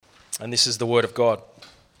And this is the word of God.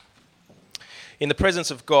 In the presence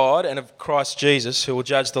of God and of Christ Jesus, who will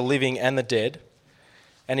judge the living and the dead,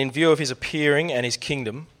 and in view of his appearing and his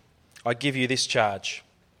kingdom, I give you this charge.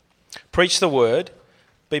 Preach the word,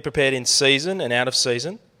 be prepared in season and out of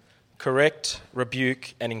season, correct,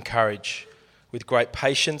 rebuke, and encourage, with great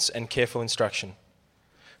patience and careful instruction.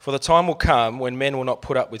 For the time will come when men will not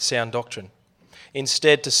put up with sound doctrine.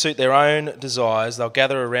 Instead, to suit their own desires, they'll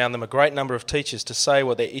gather around them a great number of teachers to say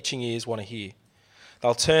what their itching ears want to hear.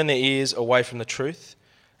 They'll turn their ears away from the truth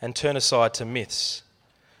and turn aside to myths.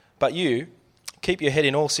 But you, keep your head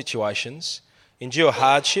in all situations, endure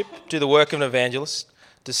hardship, do the work of an evangelist,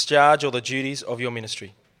 discharge all the duties of your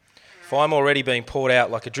ministry. For I'm already being poured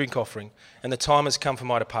out like a drink offering, and the time has come for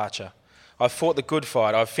my departure. I've fought the good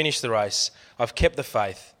fight, I've finished the race, I've kept the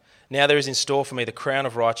faith. Now there is in store for me the crown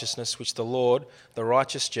of righteousness, which the Lord, the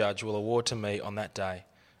righteous judge, will award to me on that day.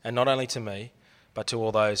 And not only to me, but to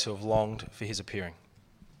all those who have longed for his appearing.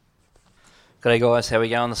 G'day guys, how are we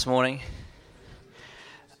going this morning?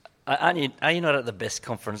 Are you not at the best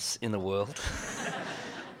conference in the world?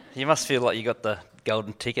 You must feel like you got the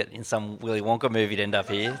golden ticket in some Willy Wonka movie to end up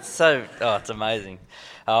here. It's amazing.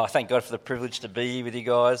 I thank God for the privilege to be here with you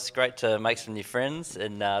guys. It's great to make some new friends,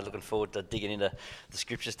 and looking forward to digging into the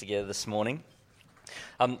scriptures together this morning.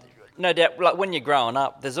 No doubt, like when you're growing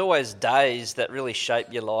up, there's always days that really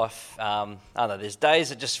shape your life. There's days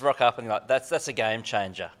that just rock up and you're like, that's a game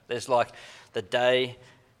changer. There's like the day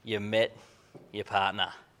you met your partner.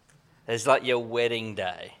 There's like your wedding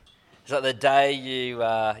day. It's like the day you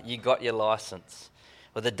got your license,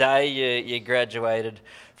 or the day you graduated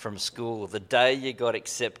from school, or the day you got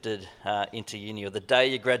accepted into uni, or the day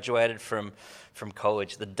you graduated from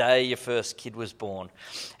college, the day your first kid was born.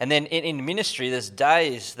 And then in ministry, there's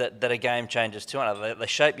days that are game changers too. They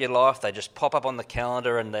shape your life. They just pop up on the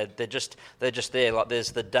calendar, and they're just there. Like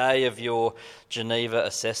there's the day of your Geneva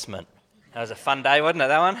assessment. That was a fun day, wasn't it,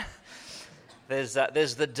 that one?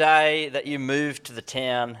 There's the day that you move to the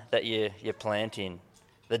town that you plant in,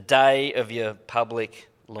 the day of your public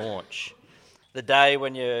launch, the day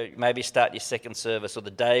when you maybe start your second service, or the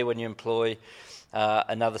day when you employ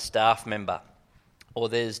another staff member, or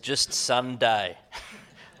there's just Sunday.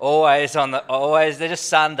 Always they're just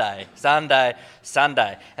Sunday,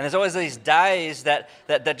 and there's always these days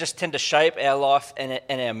that just tend to shape our life and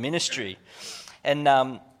our ministry, and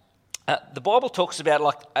the Bible talks about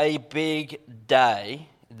like a big day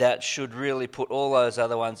that should really put all those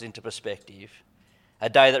other ones into perspective. A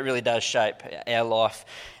day that really does shape our life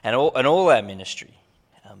and all our ministry.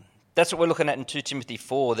 That's what we're looking at in 2 Timothy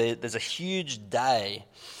 4. There's a huge day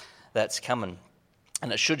that's coming,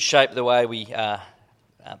 and it should shape the way we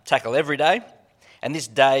tackle every day. And this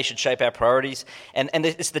day should shape our priorities. And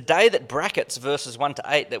it's the day that brackets verses 1 to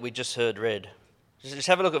 8 that we just heard read. Just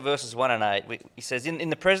have a look at verses 1 and 8. He says, in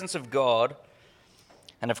the presence of God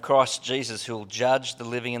and of Christ Jesus, who will judge the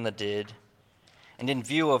living and the dead, and in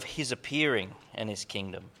view of his appearing and his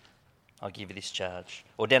kingdom, I'll give you this charge.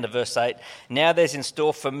 Or down to verse 8, now there's in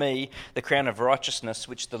store for me the crown of righteousness,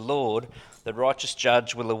 which the Lord, the righteous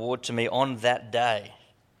judge, will award to me on that day.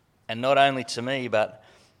 And not only to me, but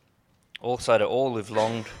also to all who've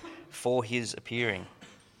longed for his appearing.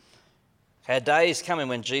 A day is coming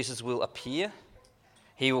when Jesus will appear.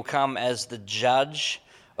 He will come as the judge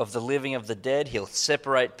of the living and of the dead. He'll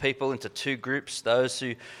separate people into two groups, those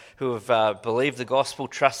who have believed the gospel,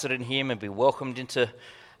 trusted in him, and be welcomed into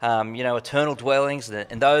eternal dwellings,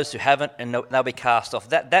 and those who haven't, and they'll be cast off.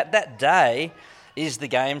 That day is the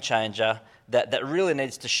game changer that really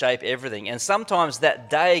needs to shape everything. And sometimes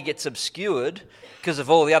that day gets obscured because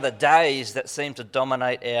of all the other days that seem to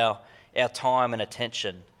dominate our time and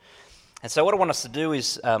attention. And so what I want us to do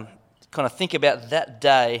is kind of think about that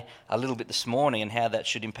day a little bit this morning and how that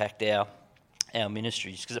should impact our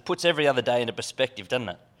ministries, because it puts every other day into perspective, doesn't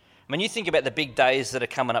it? When you think about the big days that are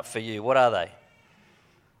coming up for you, what are they?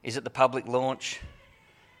 Is it the public launch?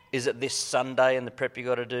 Is it this Sunday and the prep you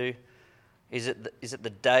got to do? Is it the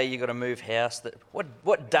day you got to move house?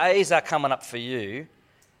 What days are coming up for you?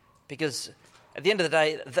 Because at the end of the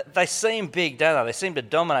day, they seem big, don't they? They seem to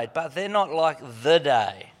dominate, but they're not like the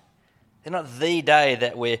day. They're not the day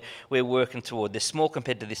that we're working toward. They're small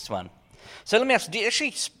compared to this one. So let me ask,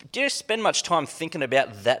 do you spend much time thinking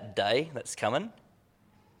about that day that's coming?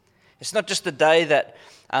 It's not just the day that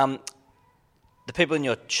the people in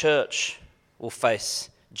your church will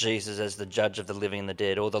face Jesus as the judge of the living and the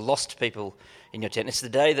dead, or the lost people in your tent. It's the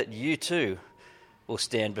day that you too will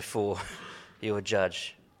stand before your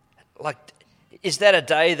judge. Like, is that a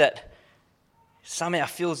day that somehow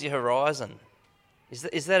fills your horizon?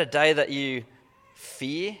 Is that a day that you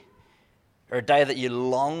fear? or a day that you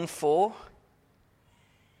long for?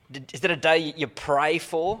 Is it a day you pray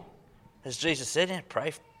for? As Jesus said, yeah,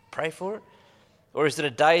 pray for it. Or is it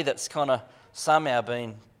a day that's kind of somehow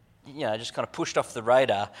been, just kind of pushed off the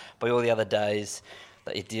radar by all the other days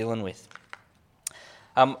that you're dealing with?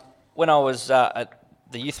 When I was the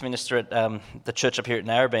youth minister at the church up here at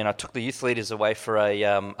Narrabeen, I took the youth leaders away for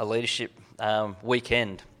a leadership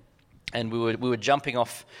weekend, and we were jumping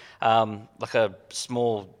off like a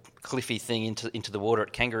small cliffy thing into the water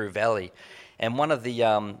at Kangaroo Valley, and one of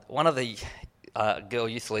the girl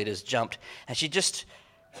youth leaders jumped, and she just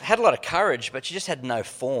had a lot of courage, but she just had no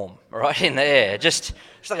form right in the air. Just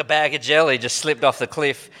like a bag of jelly, just slipped off the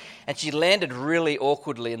cliff, and she landed really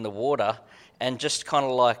awkwardly in the water, and just kind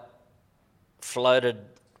of like floated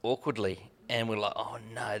awkwardly. And we're like, oh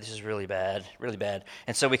no, this is really bad, really bad.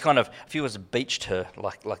 And so we a few of us beached her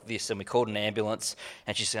like this, and we called an ambulance,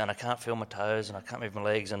 and she's saying, I can't feel my toes, and I can't move my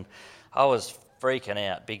legs, and I was freaking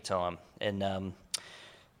out big time. And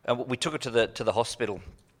we took her to the hospital,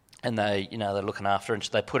 and they're looking after her, and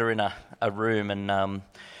they put her in a room, and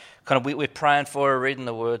we're praying for her, reading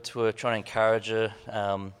the word to her, trying to encourage her.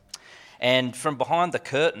 And from behind the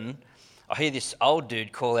curtain, I hear this old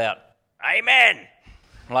dude call out, "Amen!"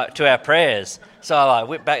 like to our prayers. So I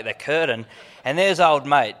whip back the curtain, and there's old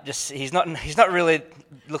mate. He's not really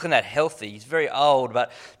looking that healthy. He's very old,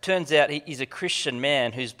 but turns out he's a Christian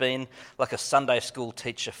man who's been like a Sunday school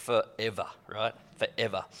teacher forever, right?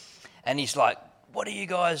 Forever. And he's like, what are you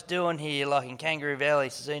guys doing here, like in Kangaroo Valley?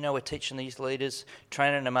 He says, we're teaching these leaders,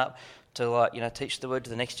 training them up to teach the word to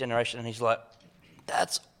the next generation. And he's like,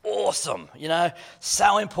 that's awesome,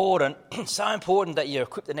 so important that you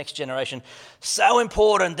equip the next generation, so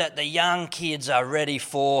important that the young kids are ready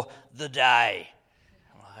for the day.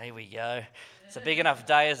 Well, here we go. It's a big enough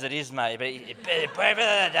day as it is, mate, but prepare for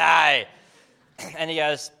the day. And he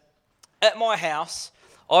goes, at my house,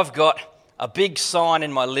 I've got a big sign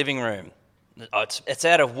in my living room. It's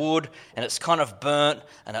out of wood, and it's kind of burnt,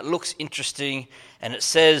 and it looks interesting, and it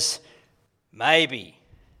says, maybe.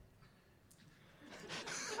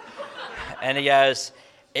 And he goes,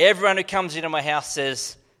 everyone who comes into my house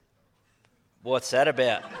says, what's that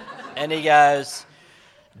about? And he goes,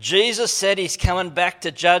 Jesus said he's coming back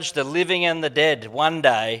to judge the living and the dead one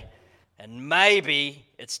day, and maybe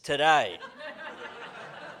it's today.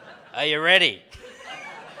 Are you ready?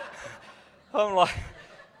 I'm like,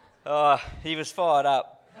 oh, he was fired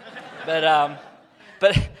up. But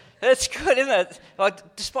it's good, isn't it?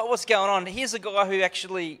 Like, despite what's going on, here's a guy who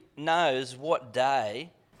actually knows what day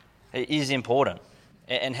is important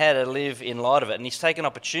and how to live in light of it. And he's taken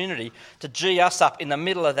opportunity to G us up in the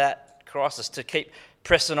middle of that crisis to keep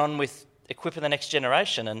pressing on with equipping the next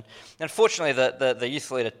generation. And unfortunately, the youth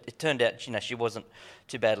leader, it turned out, she wasn't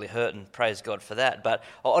too badly hurt, and praise God for that. But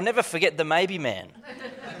I'll never forget the maybe man.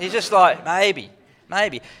 He's just like, maybe.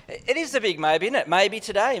 It is the big maybe, isn't it? Maybe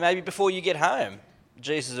today, maybe before you get home,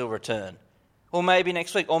 Jesus will return. Or maybe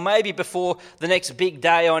next week, or maybe before the next big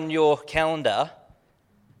day on your calendar,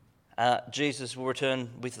 Jesus will return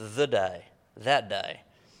with the day, that day.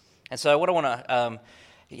 And so what I want to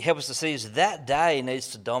help us to see is that day needs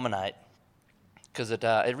to dominate, because it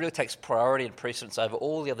really takes priority and precedence over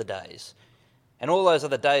all the other days. And all those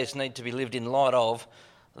other days need to be lived in light of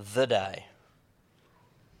the day.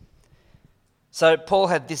 So Paul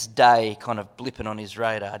had this day kind of blipping on his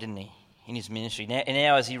radar, didn't he, in his ministry.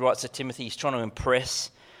 Now as he writes to Timothy, he's trying to impress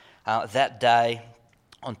that day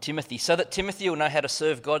on Timothy, so that Timothy will know how to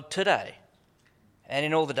serve God today and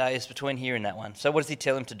in all the days between here and that one. So what does he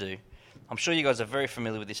tell him to do? I'm sure you guys are very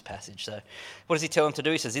familiar with this passage. So what does he tell him to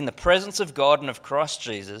do? He says, in the presence of God and of Christ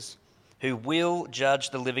Jesus, who will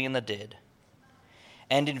judge the living and the dead,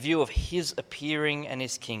 and in view of his appearing and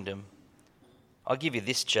his kingdom, I give you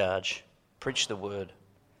this charge: preach the word.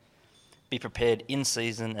 Be prepared in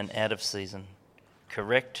season and out of season.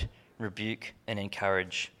 Correct, rebuke, and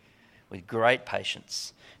encourage with great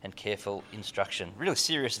patience and careful instruction. Really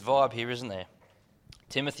serious vibe here, isn't there?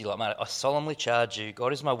 Timothy, like, mate, I solemnly charge you,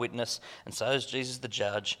 God is my witness, and so is Jesus the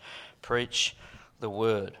judge, preach the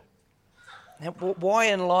word. Now, why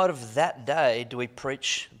in light of that day do we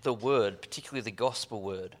preach the word, particularly the gospel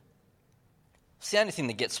word? It's the only thing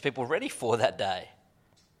that gets people ready for that day.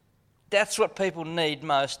 That's what people need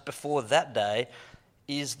most before that day,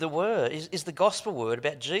 is the word, is the gospel word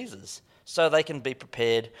about Jesus, so they can be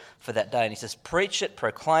prepared for that day. And he says, preach it,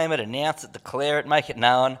 proclaim it, announce it, declare it, make it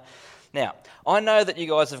known. Now, I know that you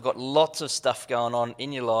guys have got lots of stuff going on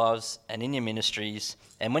in your lives and in your ministries,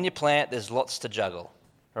 and when you plant, there's lots to juggle,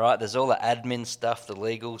 right? There's all the admin stuff, the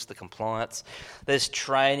legals, the compliance. There's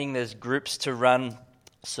training, there's groups to run,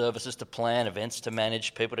 services to plan, events to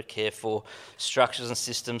manage, people to care for, structures and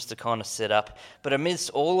systems to kind of set up. But amidst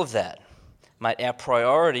all of that, mate, our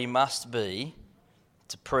priority must be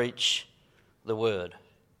to preach the word.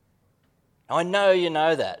 Now, I know you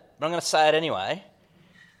know that, but I'm going to say it anyway.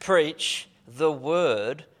 Preach the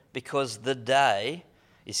word, because the day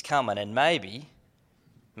is coming, and maybe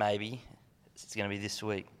it's going to be this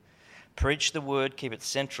week. Preach the word, keep it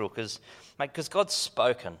central, because God's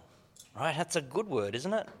spoken, right? That's a good word,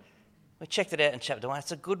 isn't it? We checked it out in chapter 1.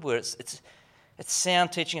 It's a good word. It's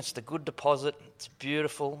sound teaching. It's the good deposit. It's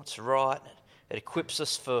beautiful. It's right. It equips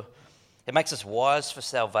us it makes us wise for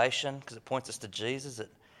salvation, because it points us to Jesus. It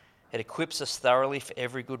equips us thoroughly for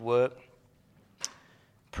every good work.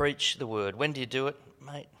 Preach the word. When do you do it,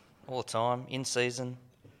 mate? All the time. In season,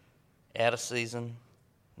 out of season.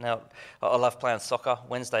 Now, I love playing soccer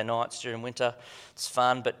Wednesday nights during winter. It's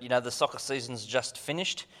fun, but the soccer season's just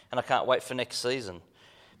finished, and I can't wait for next season.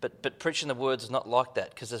 But preaching the word is not like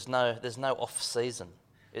that, because there's no off season.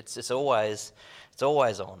 It's always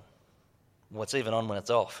on. Well, it's even on when it's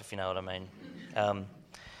off, if you know what I mean.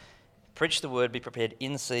 Preach the word. Be prepared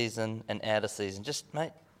in season and out of season. Just,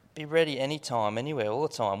 mate, be ready anytime, anywhere, all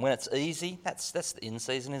the time. When it's easy, that's the in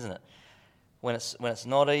season, isn't it? When it's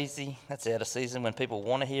not easy, that's out of season. When people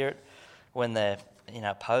want to hear it, when they're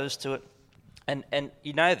opposed to it, and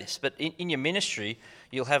you know this, but in your ministry,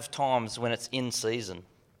 you'll have times when it's in season,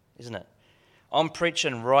 isn't it? I'm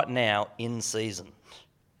preaching right now in season,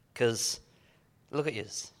 because look at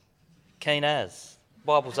yous, keen as,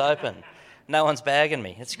 Bible's open. No one's bagging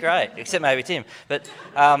me. It's great, except maybe Tim. But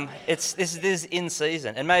this is in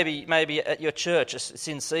season, and maybe at your church it's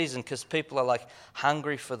in season because people are like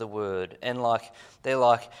hungry for the word, and they're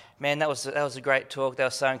like, man, that was a great talk. They were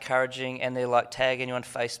so encouraging, and they're like tagging you on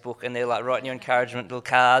Facebook, and they're like writing you encouragement little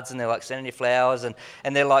cards, and they're like sending you flowers, and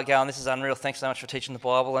they're like going, this is unreal. Thanks so much for teaching the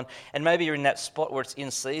Bible, and maybe you're in that spot where it's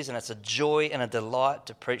in season. It's a joy and a delight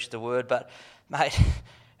to preach the word, but mate.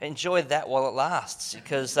 Enjoy that while it lasts,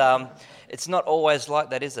 because it's not always like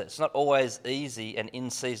that, is it? It's not always easy and in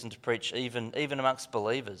season to preach, even amongst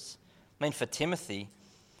believers. I mean, for Timothy,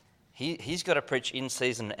 he's got to preach in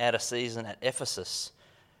season and out of season at Ephesus,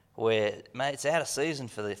 where, mate, it's out of season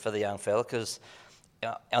for the young fella, because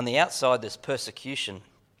on the outside there's persecution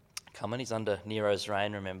coming. He's under Nero's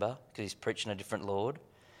reign, remember, because he's preaching a different Lord.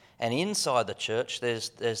 And inside the church there's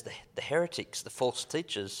the heretics, the false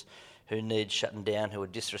teachers, who need shutting down, who are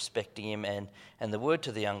disrespecting him, and the word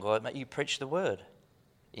to the young guy, mate, you preach the word.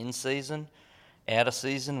 In season, out of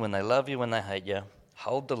season, when they love you, when they hate you,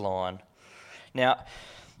 hold the line. Now,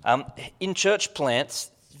 in church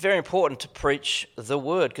plants, it's very important to preach the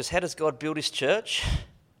word, because how does God build his church?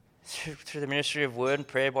 Through the ministry of word and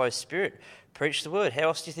prayer by his Spirit. Preach the word. How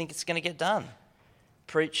else do you think it's going to get done?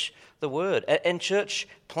 Preach the word. And church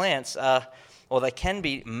plants they can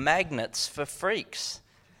be magnets for freaks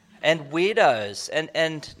and weirdos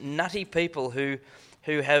and nutty people who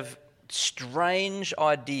have strange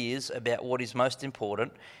ideas about what is most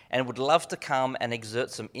important and would love to come and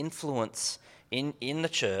exert some influence in the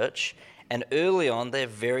church. And early on, they're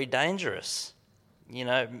very dangerous.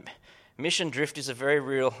 Mission drift is a very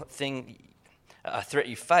real thing, a threat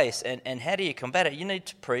you face. And how do you combat it? You need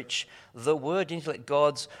to preach the word. You need to let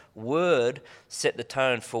God's word set the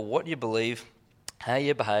tone for what you believe, how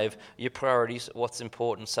you behave, your priorities, what's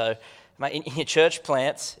important. So, mate, in your church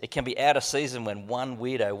plants, it can be out of season when one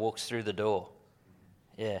weirdo walks through the door.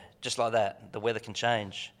 Yeah, just like that. The weather can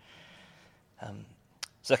change.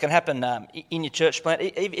 So it can happen in your church plant.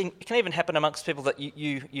 It can even happen amongst people that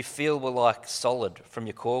you feel were like solid from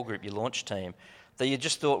your core group, your launch team, that you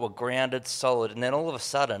just thought were grounded, solid, and then all of a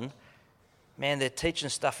sudden, man, they're teaching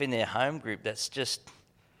stuff in their home group that's just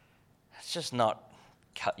not,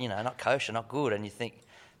 not kosher, not good. And you think,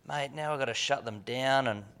 mate, now I've got to shut them down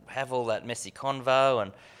and have all that messy convo,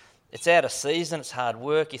 and it's out of season, it's hard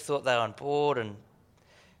work. You thought they were on board, and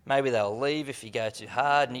maybe they'll leave if you go too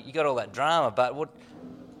hard, and you got all that drama. But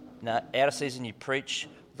out of season, you preach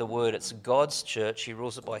the word. It's God's church. He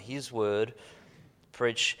rules it by his word.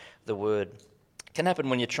 Preach the word. It can happen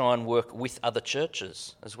when you try and work with other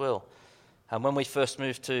churches as well. When we first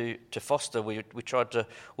moved to Foster, we tried to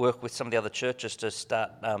work with some of the other churches to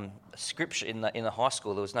start scripture in the high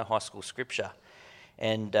school. There was no high school scripture.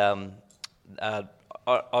 And I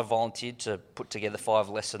volunteered to put together 5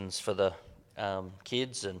 lessons for the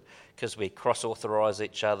kids, and because we cross-authorise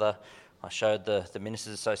each other, I showed the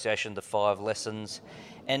Ministers Association the 5 lessons.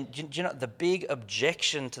 And do you know, the big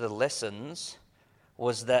objection to the lessons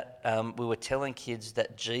was that we were telling kids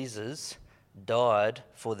that Jesus died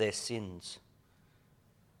for their sins.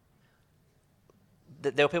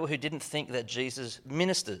 there were people who didn't think that Jesus,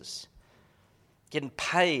 ministers, getting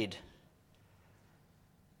paid,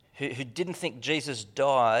 who didn't think Jesus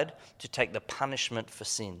died to take the punishment for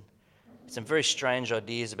sin. Some very strange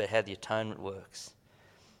ideas about how the atonement works.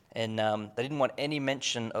 And they didn't want any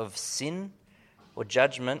mention of sin or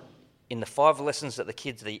judgment in the 5 lessons that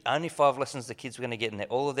the only 5 lessons the kids were going to get in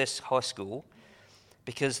all of their high school,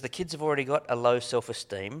 because the kids have already got a low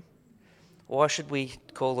self-esteem. Why should we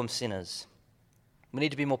call them sinners? We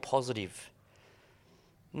need to be more positive.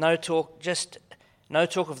 No talk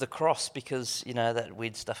of the cross, because, that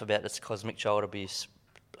weird stuff about it's cosmic child abuse.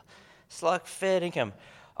 It's like fair income.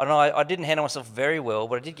 And I didn't handle myself very well,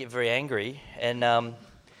 but I did get very angry. And I'd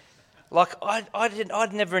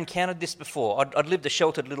never encountered this before. I'd lived a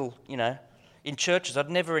sheltered little, in churches. I'd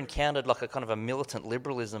never encountered like a kind of a militant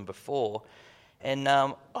liberalism before. And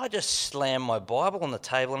I just slammed my Bible on the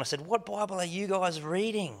table and I said, "What Bible are you guys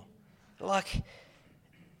reading?" I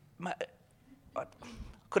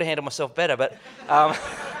could have handled myself better, but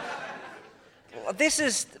this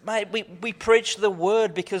is, mate, we preach the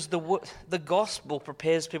word because the gospel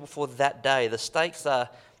prepares people for that day. The stakes are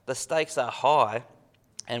high,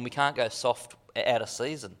 and we can't go soft out of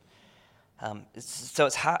season. So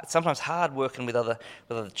it's sometimes hard working with other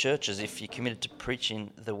churches if you're committed to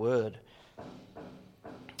preaching the word.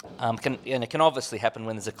 And it can obviously happen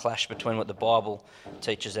when there's a clash between what the Bible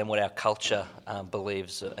teaches and what our culture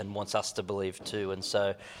believes and wants us to believe too. And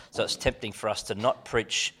so it's tempting for us to not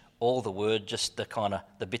preach all the word, just the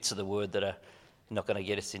bits of the word that are not going to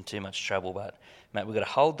get us in too much trouble. But, mate, we've got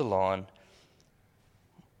to hold the line,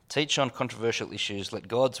 teach on controversial issues, let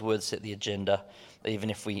God's word set the agenda,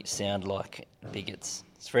 even if we sound like bigots.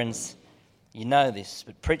 Friends, you know this,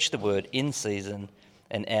 but preach the word in season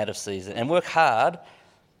and out of season. And work hard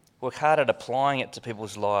at applying it to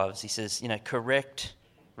people's lives. He says, correct,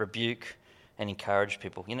 rebuke, and encourage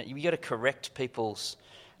people. You got to correct people's,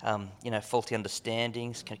 faulty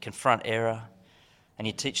understandings, confront error, and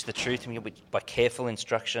you teach the truth by careful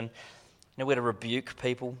instruction. We got to rebuke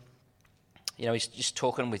people. He's just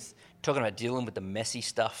talking about dealing with the messy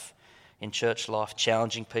stuff in church life,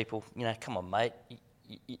 challenging people. Come on, mate.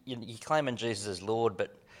 You're claiming Jesus as Lord,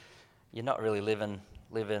 but you're not really living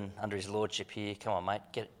under his lordship here. Come on, mate,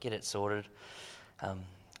 get it sorted.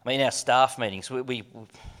 In our staff meetings, we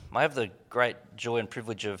I have the great joy and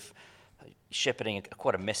privilege of shepherding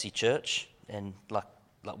quite a messy church, and like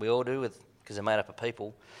we all do, because they're made up of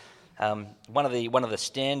people. One of the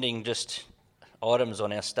standing just items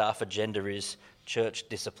on our staff agenda is church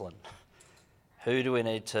discipline. Who do we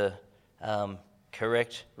need to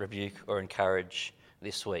correct, rebuke, or encourage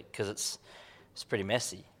this week? Because it's pretty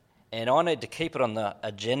messy. And I need to keep it on the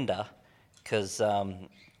agenda because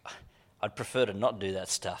I'd prefer to not do that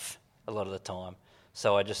stuff a lot of the time.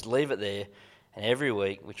 So I just leave it there, and every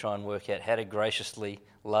week we try and work out how to graciously,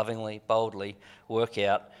 lovingly, boldly work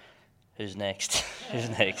out who's next. Who's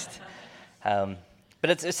next.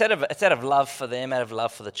 But it's out of love for them, out of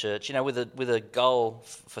love for the church, with a goal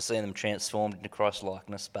for seeing them transformed into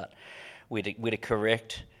Christ-likeness. But we're to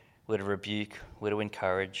correct, we're to rebuke, we're to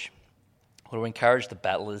encourage. We're to encourage the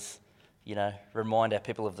battlers, remind our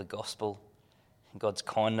people of the gospel, God's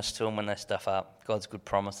kindness to them when they stuff up, God's good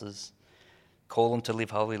promises, call them to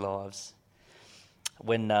live holy lives.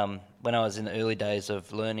 When I was in the early days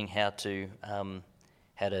of learning how to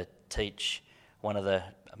teach,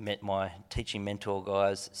 my teaching mentor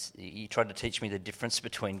guys, he tried to teach me the difference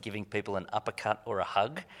between giving people an uppercut or a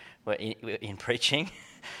hug in preaching.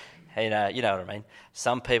 You know what I mean?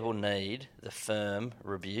 Some people need the firm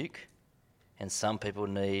rebuke, and some people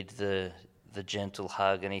need the gentle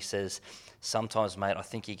hug. And he says, sometimes, mate, I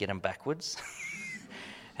think you get them backwards.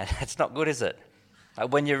 And it's not good, is it?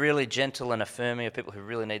 When you're really gentle and affirming of people who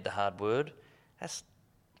really need the hard word, it's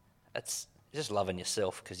just loving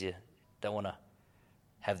yourself because you don't want to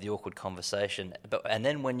have the awkward conversation. And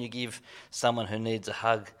then when you give someone who needs a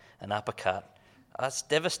hug an uppercut, that's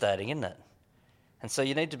devastating, isn't it? And so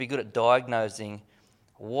you need to be good at diagnosing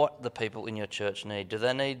what the people in your church need. Do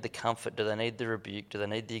they need the comfort? Do they need the rebuke? Do they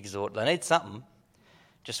need the exhort? Do they need something?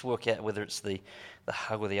 Just work out whether it's the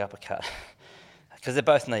hug or the uppercut, because they're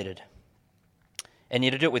both needed. And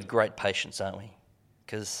you're to do it with great patience, aren't we?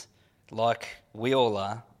 Because like we all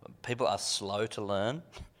are, people are slow to learn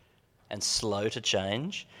and slow to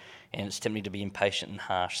change, and it's tempting to be impatient and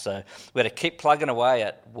harsh. So we've got to keep plugging away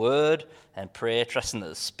at word and prayer, trusting that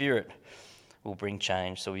the Spirit will bring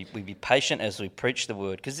change. So we be patient as we preach the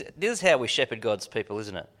word, because this is how we shepherd God's people,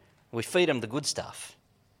 isn't it? We feed them the good stuff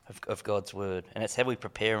of God's word, and it's how we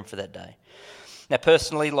prepare them for that day. Now,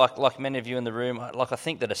 personally, like many of you in the room, I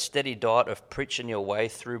think that a steady diet of preaching your way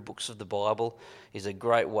through books of the Bible is a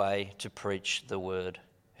great way to preach the word.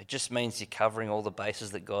 It just means you're covering all the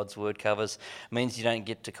bases that God's word covers. It means you don't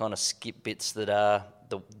get to kind of skip bits that are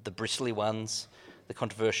the bristly ones, the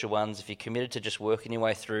controversial ones. If you're committed to just working your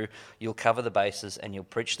way through, you'll cover the bases and you'll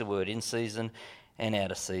preach the word in season and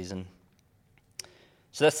out of season.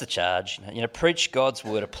 So that's the charge. Preach God's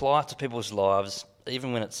word, apply it to people's lives,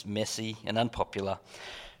 even when it's messy and unpopular.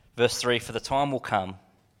 Verse 3, for the time will come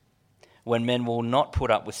when men will not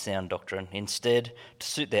put up with sound doctrine. Instead, to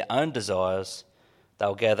suit their own desires,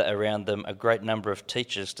 they'll gather around them a great number of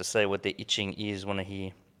teachers to say what their itching ears want to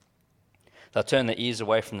hear. They'll turn their ears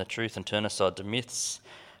away from the truth and turn aside to myths.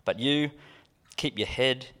 But you, keep your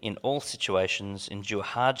head in all situations, endure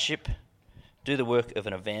hardship, do the work of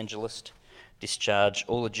an evangelist, discharge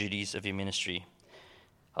all the duties of your ministry.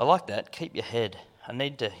 I like that. Keep your head. I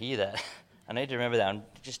need to hear that. I need to remember that. And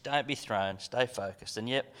just don't be thrown. Stay focused. And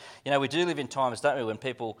yet, we do live in times, don't we, when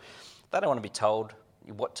people, they don't want to be told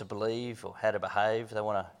what to believe or how to behave. They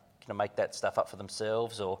want to make that stuff up for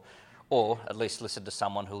themselves, or at least listen to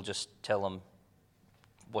someone who'll just tell them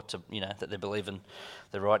what to, that they're believing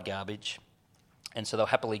the right garbage. And so they'll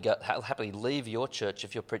happily leave your church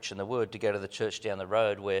if you're preaching the word to go to the church down the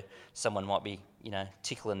road where someone might be,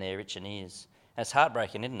 tickling their itching ears. And it's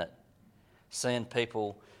heartbreaking, isn't it? Seeing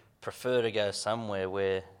people prefer to go somewhere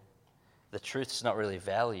where the truth's not really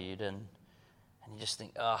valued, and you just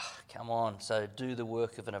think, oh, come on. So do the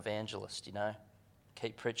work of an evangelist,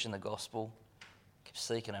 Keep preaching the gospel, keep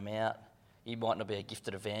seeking them out. You might not be a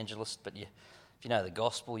gifted evangelist, but if you know the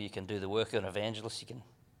gospel, you can do the work of an evangelist. You can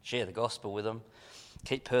share the gospel with them.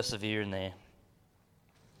 Keep persevering there.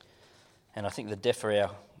 And I think the deafer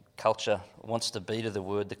our culture wants to be to the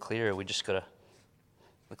word, the clearer we've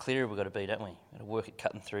got to be, don't we? We've got to work at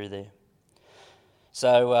cutting through there.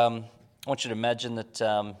 So I want you to imagine that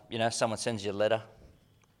someone sends you a letter,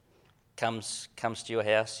 comes to your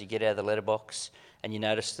house, you get out of the letterbox, and you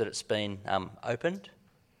notice that it's been opened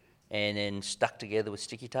and then stuck together with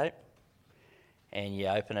sticky tape. And you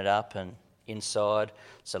open it up, and inside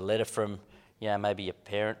it's a letter from maybe your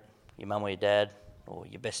parent, your mum or your dad, or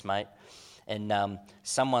your best mate, and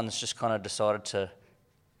someone's just kind of decided to,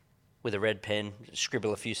 with a red pen,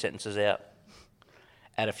 scribble a few sentences out,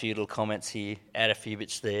 add a few little comments here, add a few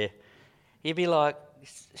bits there. You'd be like,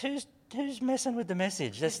 who's messing with the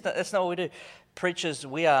message? That's not what we do. Preachers,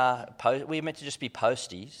 we're meant to just be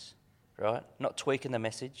posties, right? Not tweaking the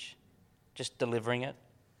message, just delivering it.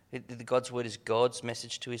 God's word is God's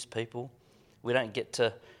message to his people. We don't get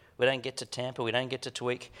to tamper, we don't get to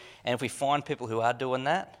tweak. And if we find people who are doing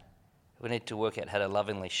that, we need to work out how to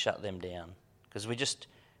lovingly shut them down. Because we're just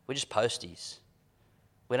posties.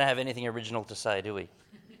 We don't have anything original to say, do we?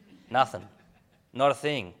 Nothing. Not a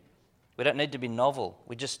thing. We don't need to be novel.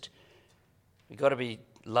 We've got to be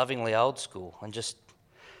lovingly old school and just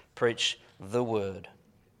preach the word.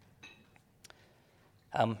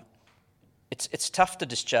 It's tough to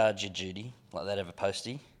discharge your duty like that of a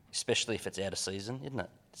postie, especially if it's out of season, isn't it?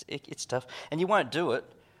 It's tough. And you won't do it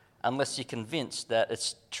unless you're convinced that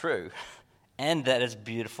it's true and that it's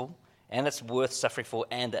beautiful and it's worth suffering for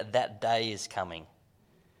and that day is coming.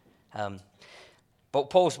 But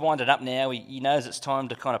Paul's winding up now. He knows it's time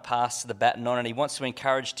to kind of pass the baton on, and he wants to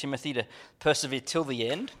encourage Timothy to persevere till the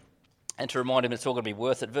end and to remind him it's all going to be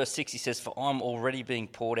worth it. Verse 6, he says, for I'm already being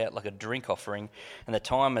poured out like a drink offering, and the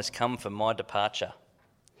time has come for my departure.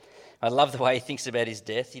 I love the way he thinks about his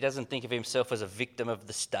death. He doesn't think of himself as a victim of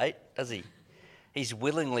the state, does he? He's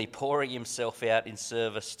willingly pouring himself out in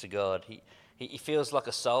service to God. He feels like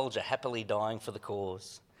a soldier happily dying for the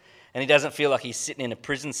cause. And he doesn't feel like he's sitting in a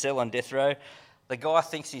prison cell on death row. The guy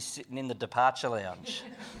thinks he's sitting in the departure lounge.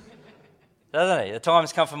 Doesn't he? The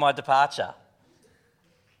time's come for my departure.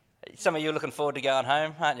 Some of you are looking forward to going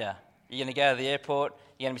home, aren't you? You're going to go to the airport.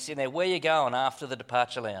 You're going to be sitting there. Where are you going after the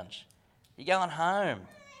departure lounge? You're going home.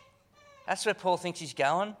 That's where Paul thinks he's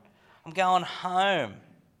going. I'm going home.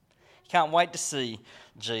 He can't wait to see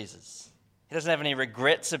Jesus. He doesn't have any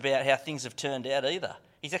regrets about how things have turned out either.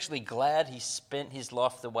 He's actually glad he spent his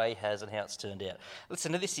life the way he has and how it's turned out.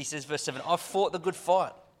 Listen to this. He says, verse 7, I've fought the good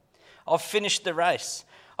fight. I've finished the race.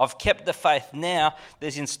 I've kept the faith. Now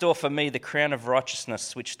there's in store for me the crown of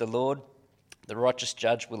righteousness, which the Lord, the righteous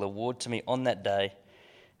judge, will award to me on that day,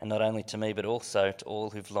 and not only to me, but also to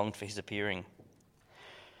all who've longed for his appearing.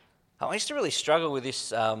 I used to really struggle with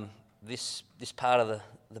this part of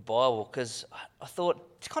the Bible, because I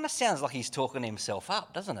thought, it kind of sounds like he's talking himself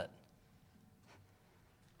up, doesn't it?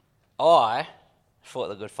 I fought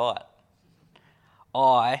the good fight.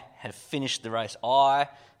 I have finished the race. I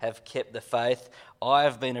have kept the faith. I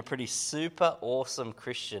have been a pretty super awesome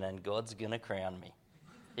Christian, and God's going to crown me.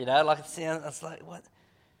 You know, like it's like, what?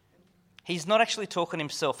 He's not actually talking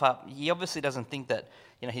himself up. He obviously doesn't think that,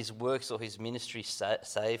 his works or his ministry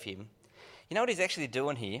save him. You know what he's actually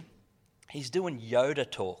doing here? He's doing Yoda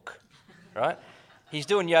talk, right? He's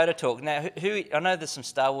doing Yoda talk. Now, I know there's some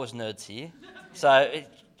Star Wars nerds here, so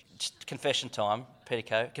just confession time, Peter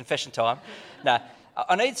Coe, confession time. No,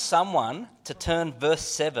 I need someone to turn verse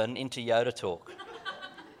 7 into Yoda talk.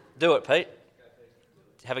 Do it, Pete.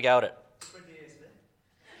 Have a go at it.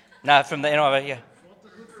 No, from the NIV, yeah.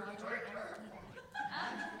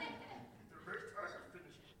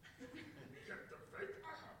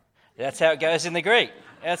 That's how it goes in the Greek.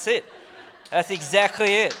 That's it. That's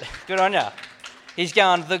exactly it. Good on you. He's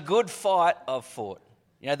going, the good fight I've fought.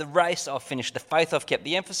 The race I've finished, the faith I've kept.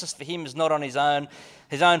 The emphasis for him is not on his own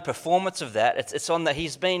performance of that. It's on that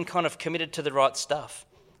he's been kind of committed to the right stuff.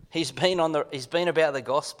 He's been about the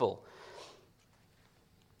gospel.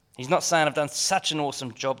 He's not saying I've done such an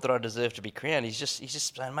awesome job that I deserve to be crowned. He's just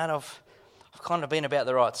saying, mate, I've kind of been about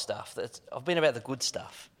the right stuff. I've been about the good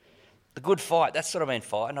stuff. The good fight, that's what I've been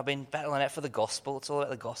fighting. I've been battling out for the gospel. It's all about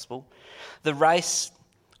the gospel. The race,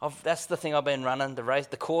 that's the thing I've been running. The race,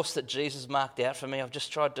 the course that Jesus marked out for me. I've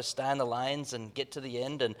just tried to stay in the lanes and get to the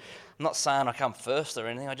end. And I'm not saying I come first or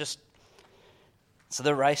anything. So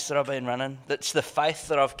the race that I've been running, that's the faith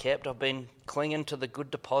that I've kept. I've been clinging to the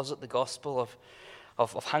good deposit, the gospel.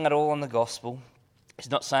 I've hung it all on the gospel.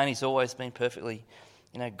 He's not saying he's always been perfectly,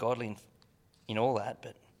 godly in all that,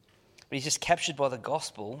 but he's just captured by the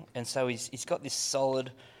gospel, and so he's got this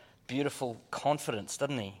solid, beautiful confidence,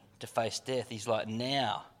 doesn't he, to face death. He's like,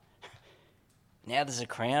 now there's a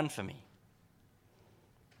crown for me.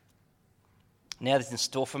 Now there's in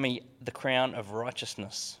store for me the crown of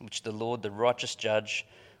righteousness, which the Lord, the righteous judge,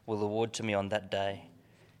 will award to me on that day.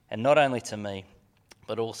 And not only to me,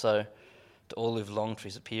 but also to all who've longed for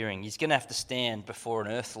his appearing. He's going to have to stand before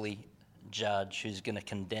an earthly judge who's going to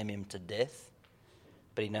condemn him to death.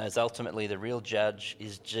 But he knows ultimately the real judge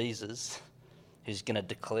is Jesus, who's going to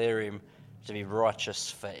declare him to be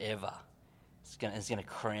righteous forever. He's going to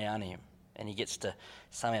crown him, and he gets to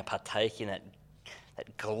somehow partake in that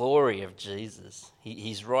glory of Jesus.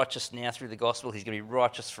 He's righteous now through the gospel. He's going to be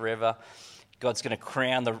righteous forever. God's going to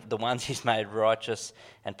crown the ones he's made righteous.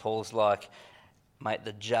 And Paul's like, mate,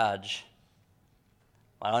 the judge,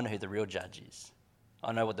 I know who the real judge is.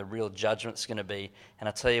 I know what the real judgment's going to be. And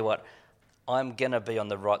I tell you what, I'm going to be on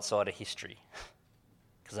the right side of history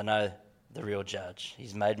because I know the real judge.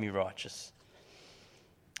 He's made me righteous.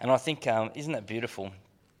 And I think, isn't that beautiful?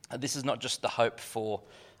 This is not just the hope for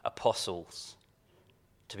apostles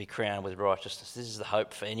to be crowned with righteousness. This is the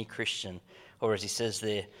hope for any Christian, or as he says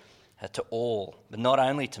there, to all, but not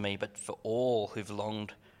only to me, but for all who've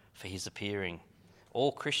longed for his appearing.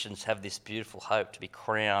 All Christians have this beautiful hope to be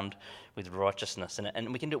crowned with righteousness.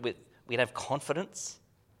 And we can do it we can have confidence,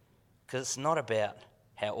 because it's not about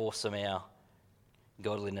how awesome our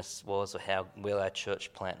godliness was or how well our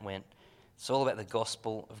church plant went. It's all about the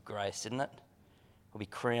gospel of grace, isn't it? We'll be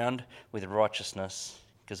crowned with righteousness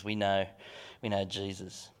because we know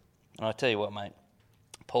Jesus. And I tell you what, mate,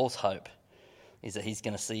 Paul's hope is that he's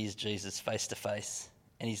going to see his Jesus face to face.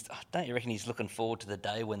 And don't you reckon he's looking forward to the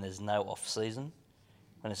day when there's no off season,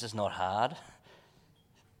 when it's just not hard?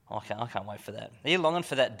 I can't wait for that. Are you longing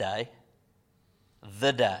for that day?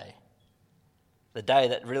 The day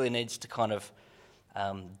that really needs to kind of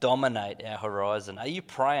dominate our horizon. Are you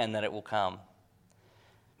praying that it will come?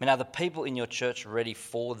 I mean, are the people in your church ready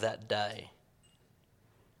for that day?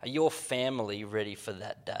 Are your family ready for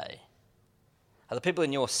that day? Are the people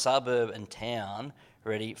in your suburb and town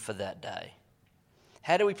ready for that day?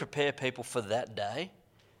 How do we prepare people for that day?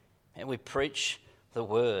 And we preach the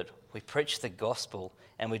word, we preach the gospel,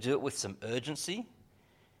 and we do it with some urgency,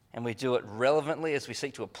 and we do it relevantly as we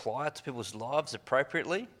seek to apply it to people's lives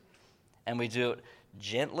appropriately, and we do it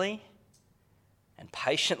gently and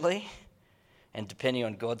patiently and depending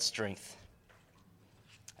on God's strength.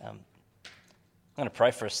 I'm going to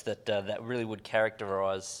pray for us that that really would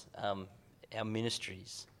characterise our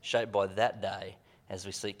ministries, shaped by that day as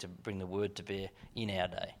we seek to bring the word to bear in our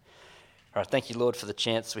day. All right, thank you, Lord, for the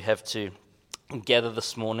chance we have to gather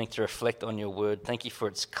this morning to reflect on your word. Thank you for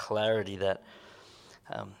its clarity that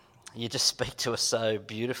you just speak to us so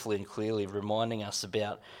beautifully and clearly, reminding us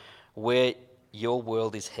about where your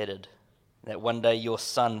world is headed, that one day your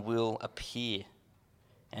Son will appear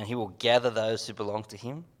and he will gather those who belong to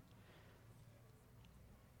him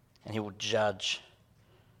and he will judge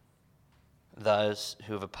those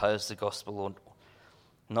who have opposed the gospel or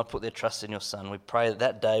not put their trust in your Son. We pray that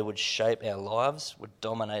that day would shape our lives, would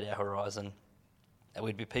dominate our horizon, that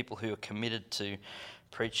we'd be people who are committed to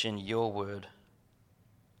preaching your word.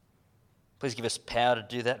 Please give us power to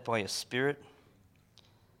do that by your Spirit.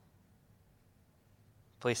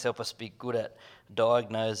 Please help us be good at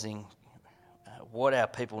diagnosing what our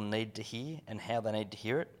people need to hear and how they need to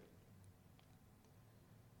hear it.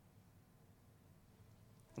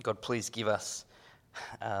 God, please give us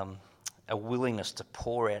a willingness to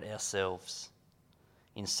pour out ourselves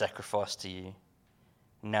in sacrifice to you,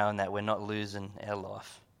 knowing that we're not losing our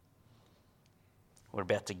life. We're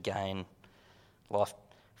about to gain life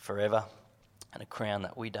forever and a crown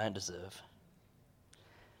that we don't deserve.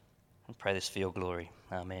 I pray this for your glory.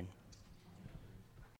 Amen.